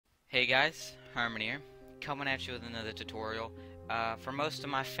Hey guys, Harmony here, coming at you with another tutorial. For most of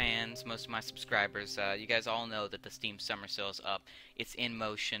my fans, most of my subscribers, you guys all know that the Steam Summer Sale is up. It's in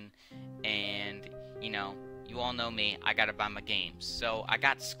motion, and you all know me, I gotta buy my games. So I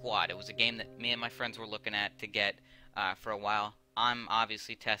got Squad. It was a game that me and my friends were looking at to get for a while. I'm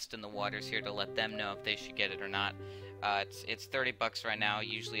obviously testing the waters here to let them know if they should get it or not. It's 30 bucks right now,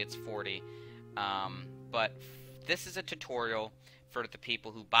 usually it's 40. But this is a tutorial for the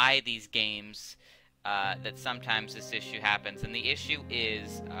people who buy these games that sometimes this issue happens. And the issue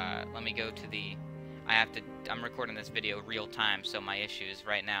is, let me go to the, I'm recording this video real time, so my issue is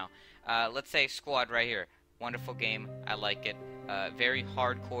right now. Let's say Squad right here. Wonderful game, I like it. Very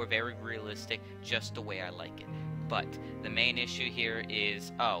hardcore, very realistic, just the way I like it. But the main issue here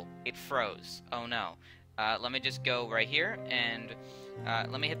is, oh, it froze. Oh no. Let me just go right here and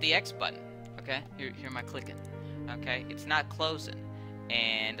let me hit the X button. Okay, here am I clicking. Okay, it's not closing.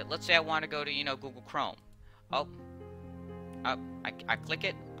 And let's say I want to go to, Google Chrome. Oh, I click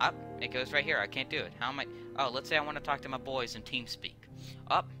it, up, it goes right here. I can't do it. How am I? Oh, let's say I want to talk to my boys in TeamSpeak.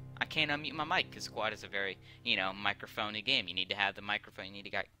 Up, I can't unmute my mic because Squad is a very, microphone-y game. You need to have the microphone, you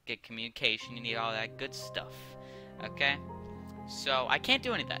need to get communication, you need all that good stuff. Okay? So, I can't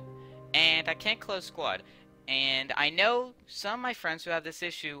do any of that. And I can't close Squad. And I know some of my friends who have this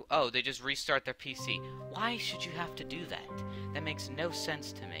issue, oh, they just restart their PC. Why should you have to do that? That makes no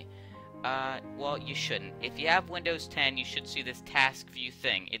sense to me. Well, you shouldn't. If you have Windows 10, you should see this task view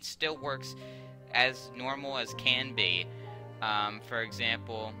thing. It still works as normal as can be. For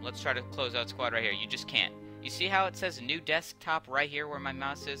example, let's try to close out Squad right here. You just can't. You see how it says new desktop right here where my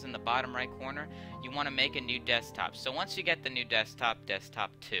mouse is in the bottom right corner? You want to make a new desktop. So once you get the new desktop,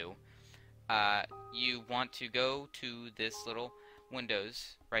 desktop 2, you want to go to this little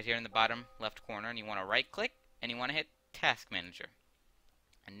Windows right here in the bottom left corner, and you want to right click and you want to hit Task Manager.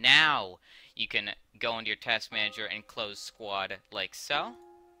 And now you can go into your Task Manager and close Squad like so.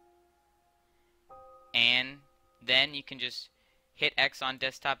 And then you can just hit X on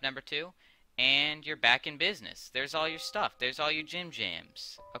desktop number 2 and you're back in business. There's all your stuff. There's all your Jim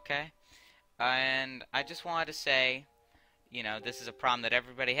Jams. Okay? And I just wanted to say, this is a problem that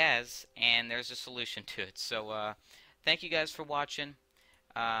everybody has, and there's a solution to it. So, thank you guys for watching.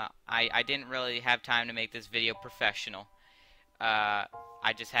 I didn't really have time to make this video professional. I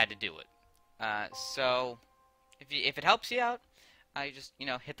just had to do it. So, if it helps you out, you just,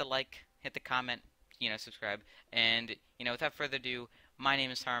 hit the like, hit the comment, subscribe. And, without further ado, my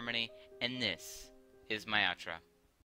name is Harmony, and this is my outro.